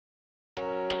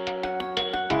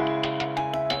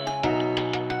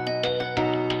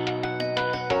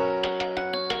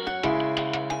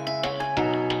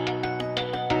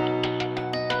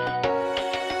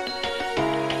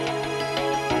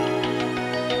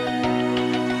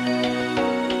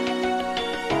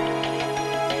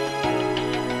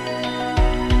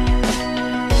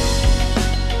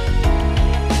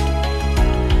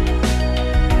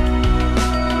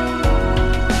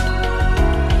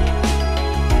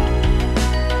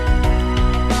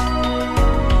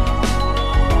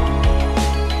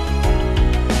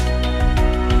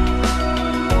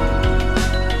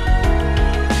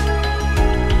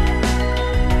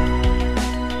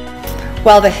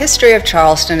While the history of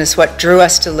Charleston is what drew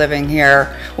us to living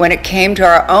here, when it came to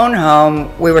our own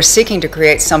home, we were seeking to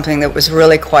create something that was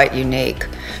really quite unique.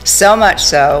 So much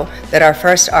so that our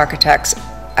first architects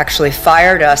actually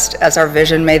fired us as our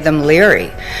vision made them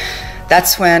leery.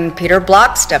 That's when Peter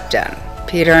Block stepped in.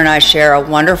 Peter and I share a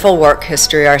wonderful work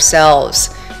history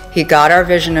ourselves. He got our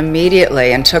vision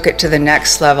immediately and took it to the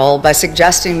next level by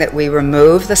suggesting that we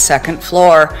remove the second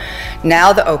floor.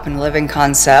 Now the open living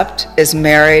concept is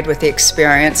married with the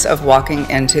experience of walking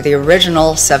into the original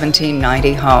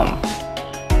 1790 home.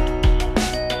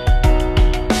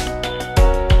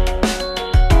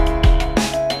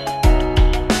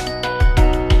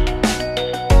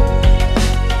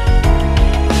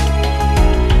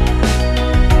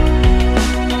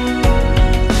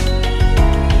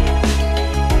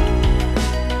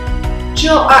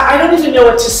 Jill, I don't even know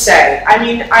what to say. I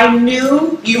mean, I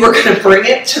knew you were going to bring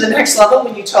it to the next level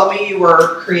when you told me you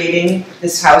were creating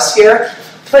this house here,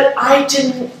 but I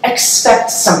didn't expect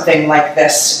something like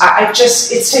this.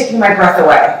 It's taking my breath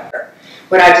away.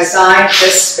 When I designed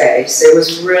this space, it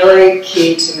was really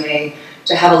key to me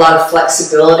to have a lot of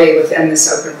flexibility within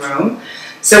this open room.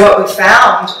 So what we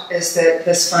found is that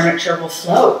this furniture will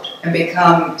float and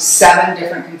become 7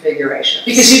 different configurations.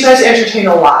 Because you guys entertain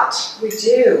a lot. We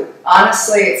do.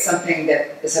 Honestly, it's something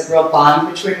that is a real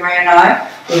bond between Ray and I.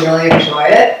 We really enjoy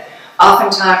it.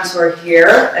 Oftentimes we're here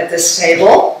at this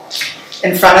table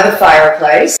in front of the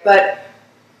fireplace, but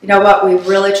you know what? We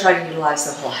really try to utilize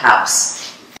the whole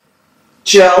house.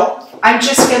 Jill, I'm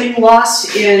just getting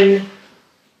lost in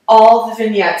all the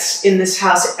vignettes in this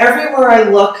house. Everywhere I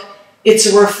look, it's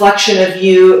a reflection of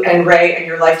you and Ray and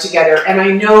your life together. And I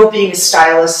know being a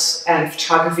stylist and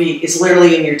photography is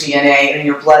literally in your DNA and in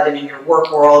your blood and in your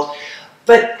work world.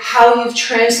 But how you've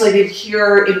translated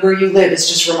here in where you live is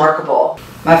just remarkable.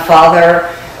 My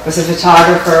father was a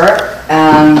photographer,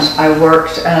 and I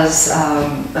worked as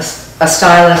a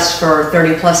stylist for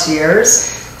 30 plus years.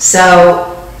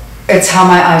 So it's how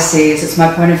my eye sees, it's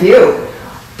my point of view.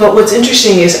 But what's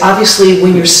interesting is obviously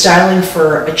when you're styling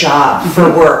for a job, for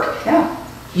work,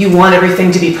 you want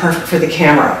everything to be perfect for the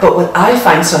camera. But what I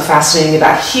find so fascinating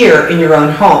about here in your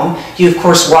own home, you of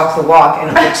course walk the walk and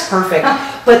it looks perfect,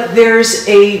 but there's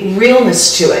a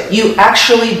realness to it. You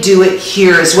actually do it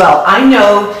here as well. I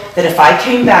know that if I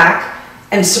came back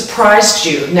and surprised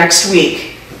you next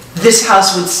week, this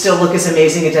house would still look as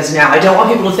amazing as it does now. I don't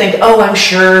want people to think, oh, I'm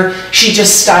sure she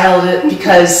just styled it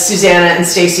because Susanna and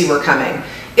Stacy were coming.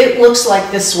 It looks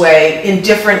like this way in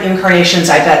different incarnations,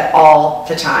 I bet, all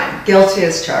the time. Guilty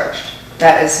as charged.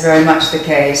 That is very much the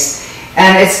case.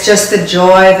 And it's just the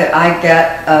joy that I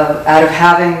get out of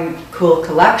having cool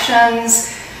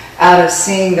collections, out of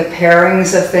seeing the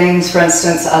pairings of things. For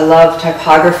instance, I love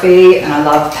typography and I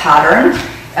love pattern.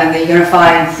 And the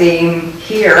unifying theme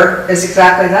here is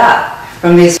exactly that.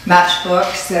 From these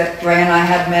matchbooks that Ray and I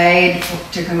had made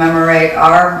to commemorate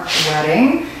our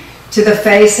wedding, to the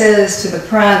faces, to the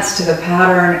prints, to the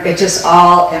pattern, it just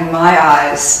all, in my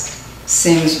eyes,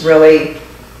 seems really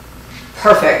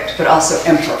perfect, but also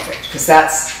imperfect, because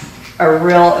that's a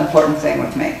real important thing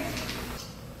with me.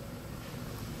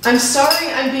 I'm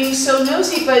sorry I'm being so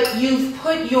nosy, but you've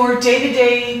put your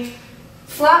day-to-day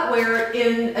flatware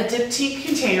in a diptyque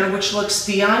container, which looks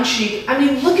beyond chic. I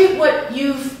mean, look at what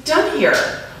you've done here.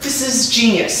 This is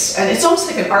genius, and it's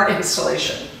almost like an art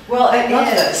installation. Well, it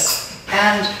is.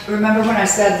 And remember when I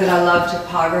said that I love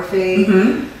typography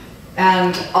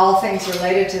and all things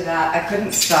related to that, I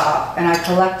couldn't stop. And I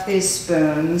collect these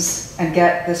spoons and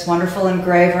get this wonderful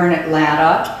engraver in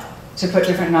Atlanta to put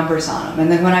different numbers on them.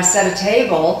 And then when I set a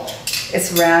table,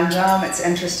 it's random, it's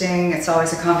interesting, it's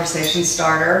always a conversation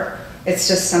starter. It's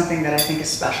just something that I think is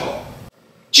special.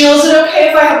 Jill, is it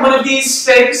okay if I have one of these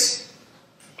figs?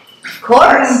 Of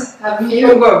course. Have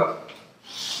you?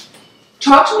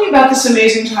 Talk to me about this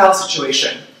amazing tile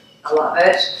situation. I love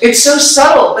it. It's so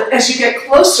subtle, but as you get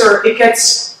closer,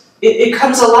 it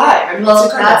comes alive. I mean, well,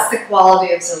 that's the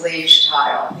quality of Zalige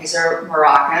tile. These are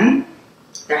Moroccan.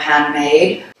 They're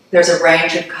handmade. There's a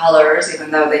range of colors,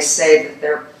 even though they say that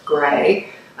they're gray.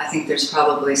 I think there's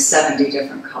probably 70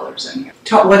 different colors in here.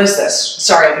 What is this?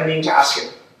 Sorry, I've been meaning to ask you.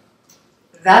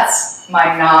 That's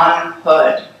my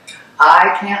non-hood.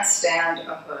 I can't stand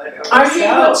a hood over I hate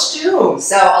hoods too.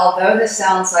 So although this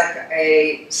sounds like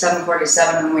a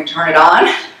 747 when we turn it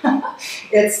on,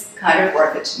 it's kind of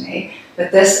worth it to me.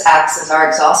 But this acts as our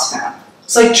exhaust fan.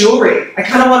 It's like jewelry. I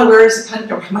kind of want to wear it as a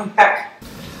pendant around my neck.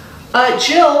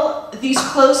 Jill, these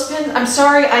clothespins, I'm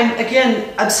sorry, I'm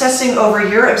again obsessing over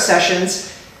your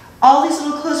obsessions. All these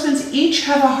little clothespins each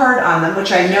have a heart on them,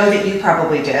 which I know that you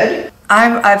probably did.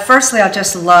 Firstly, I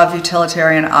just love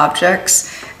utilitarian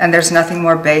objects, and there's nothing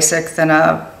more basic than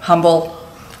a humble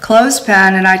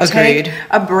clothespin, and I Agreed. take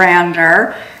a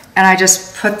brander and I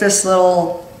just put this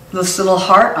little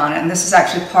heart on it, and this is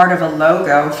actually part of a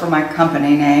logo for my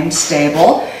company name,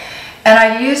 Stable. And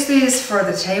I use these for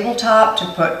the tabletop to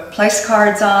put place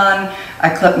cards on. I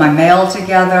clip my mail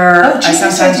together. Oh, I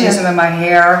sometimes use them in my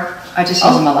hair. I just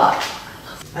use them a lot.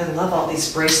 I love all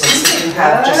these bracelets that you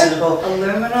have, just in both.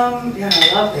 Aluminum, yeah,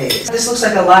 I love these. This looks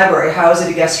like a library. How is it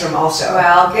a guest room also?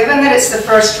 Well, given that it's the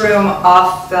first room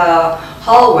off the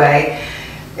hallway,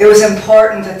 it was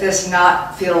important that this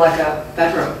not feel like a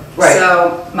bedroom. Right.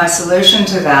 So my solution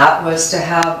to that was to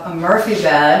have a Murphy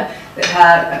bed that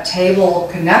had a table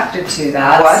connected to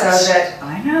that. What? So that,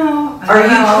 I know. Are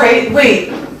you crazy?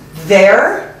 Wait,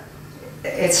 there?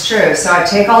 It's true. So I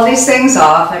take all these things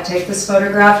off, I take this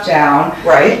photograph down.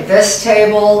 Right. This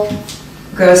table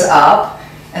goes up,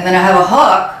 and then I have a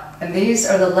hook, and these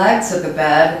are the legs of the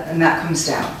bed, and that comes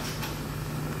down.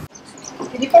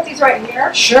 Can you put these right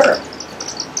here? Sure.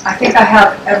 I think I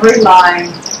have every line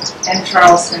in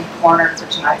Charleston cornered for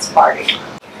tonight's party.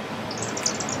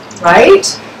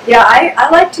 Right? Yeah, I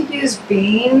like to use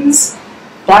beans,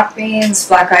 black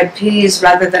eyed peas,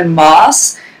 rather than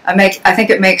moss. I think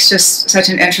it makes just such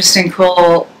an interesting,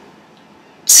 cool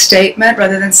statement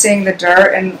rather than seeing the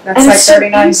dirt, and that's like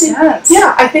 39 cents.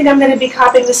 Yeah, I think I'm going to be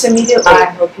copying this immediately. I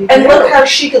hope you do. And look how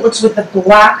chic it looks with the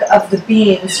black of the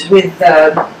beans, with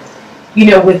the, you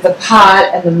know, with the pot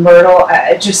and the myrtle.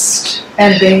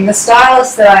 And being the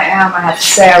stylist that I am, I have to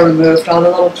say I removed all the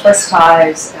little twist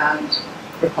ties and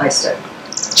replaced it.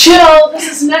 Jill, this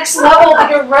is next level, but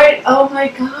you're right. Oh my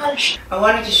gosh. I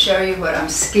wanted to show you what I'm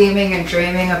scheming and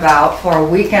dreaming about for a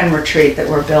weekend retreat that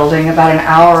we're building about an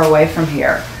hour away from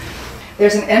here.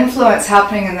 There's an influence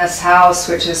happening in this house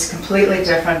which is completely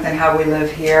different than how we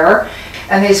live here.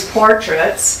 And these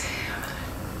portraits,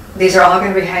 these are all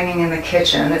going to be hanging in the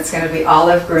kitchen. It's going to be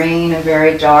olive green and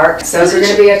very dark. Those are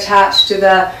going to be attached to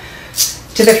the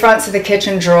fronts of the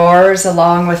kitchen drawers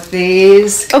along with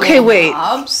these. Okay, wait.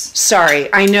 Knobs.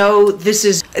 Sorry, I know this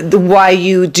is why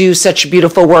you do such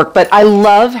beautiful work, but I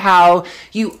love how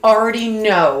you already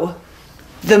know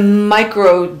the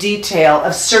micro detail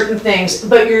of certain things,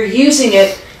 but you're using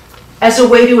it as a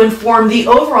way to inform the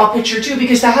overall picture too,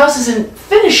 because the house isn't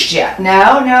finished yet.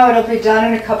 No, it'll be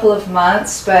done in a couple of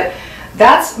months, but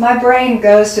my brain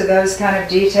goes to those kind of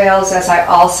details as I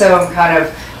also am kind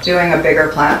of doing a bigger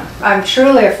plan. I'm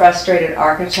truly a frustrated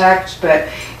architect, but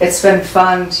it's been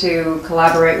fun to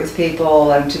collaborate with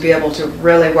people and to be able to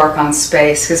really work on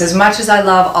space, because as much as I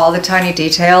love all the tiny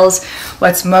details,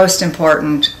 what's most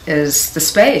important is the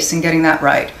space and getting that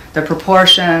right. The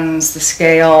proportions, the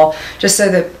scale, just so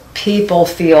that people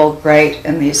feel great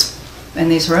in these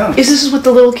rooms. Is this what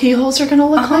the little keyholes are going to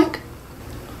look like?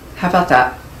 How about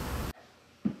that?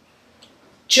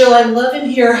 Jill, I love in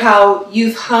here how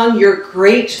you've hung your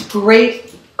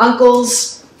great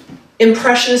uncle's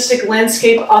impressionistic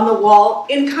landscape on the wall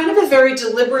in kind of a very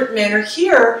deliberate manner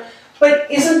here,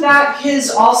 but isn't that his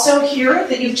also here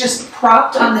that you've just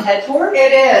propped on the headboard?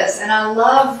 It is, and I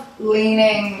love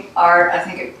leaning art. I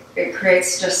think it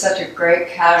creates just such a great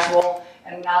casual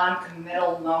and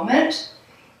non-committal moment.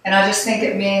 And I just think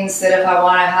it means that if I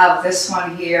want to have this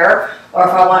one here, or if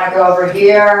I want to go over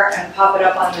here and pop it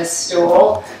up on this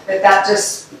stool, that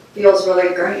just feels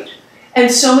really great. And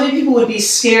so many people would be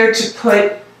scared to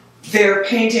put their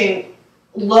painting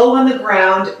low on the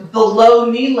ground, below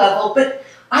knee level, but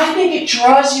I think it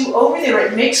draws you over there.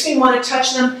 It makes me want to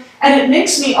touch them, and it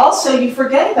makes me also, you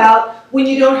forget about when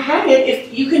you don't hang it,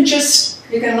 if you can just...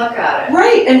 You can look at it.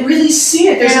 Right, and really see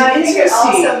it. There's an intimacy. I think it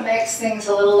also makes things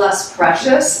a little less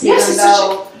precious, yes, even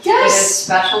though yes. It is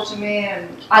special to me.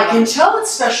 And I can tell it's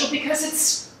special because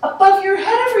it's above your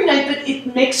head every night, but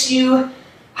it makes you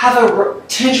have a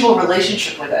tangible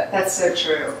relationship with it. That's so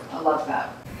true. I love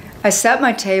that. I set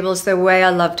my tables the way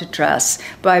I love to dress,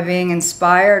 by being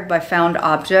inspired by found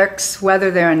objects,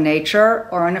 whether they're in nature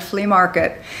or in a flea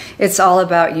market. It's all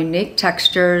about unique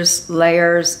textures,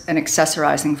 layers, and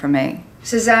accessorizing for me.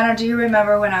 Susanna, do you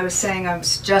remember when I was saying I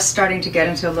was just starting to get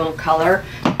into a little color?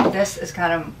 This is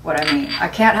kind of what I mean. I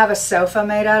can't have a sofa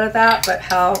made out of that, but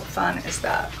how fun is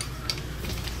that?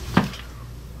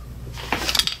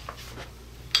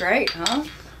 Great, huh?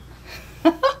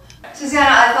 Susanna,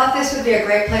 I thought this would be a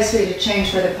great place for you to change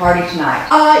for the party tonight.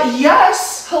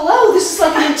 Yes. Hello, this is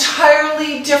like an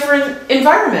entirely different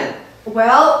environment.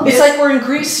 Well, it's like we're in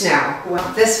Greece now.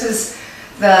 Well, this was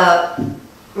the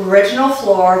original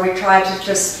floor. We tried to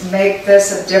just make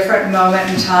this a different moment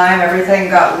in time. Everything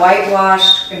got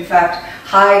whitewashed, in fact,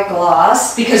 high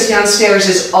gloss. Because downstairs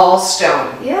is all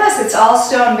stone. Yes, it's all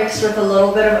stone mixed with a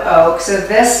little bit of oak. So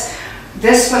this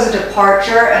was a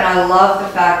departure, and I love the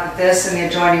fact that this and the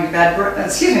adjoining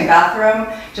bathroom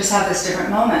just have this different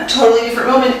moment. Totally different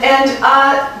moment. And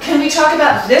can we talk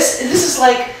about this? This is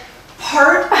like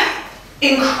part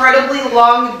incredibly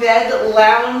long bed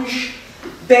lounge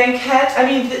banquette. I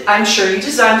mean, I'm sure you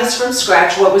designed this from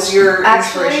scratch. What was your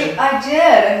inspiration? Actually, I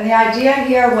did, and the idea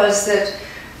here was that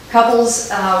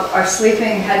couples are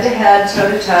sleeping head to head, toe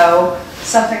to toe,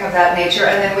 something of that nature,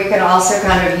 and then we can also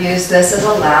kind of use this as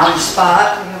a lounge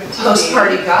spot. We have a TV.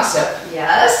 Post-party gossip.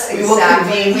 Yes, exactly. We will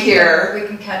convene here. We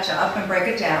can catch up and break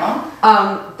it down.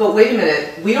 But wait a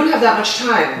minute, we don't have that much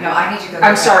time. No, I need to go.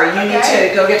 I'm sorry, you need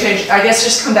to go get changed. I guess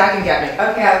just come back and get me.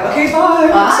 Okay, I will. Okay,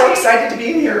 bye. I'm so excited to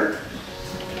be in here.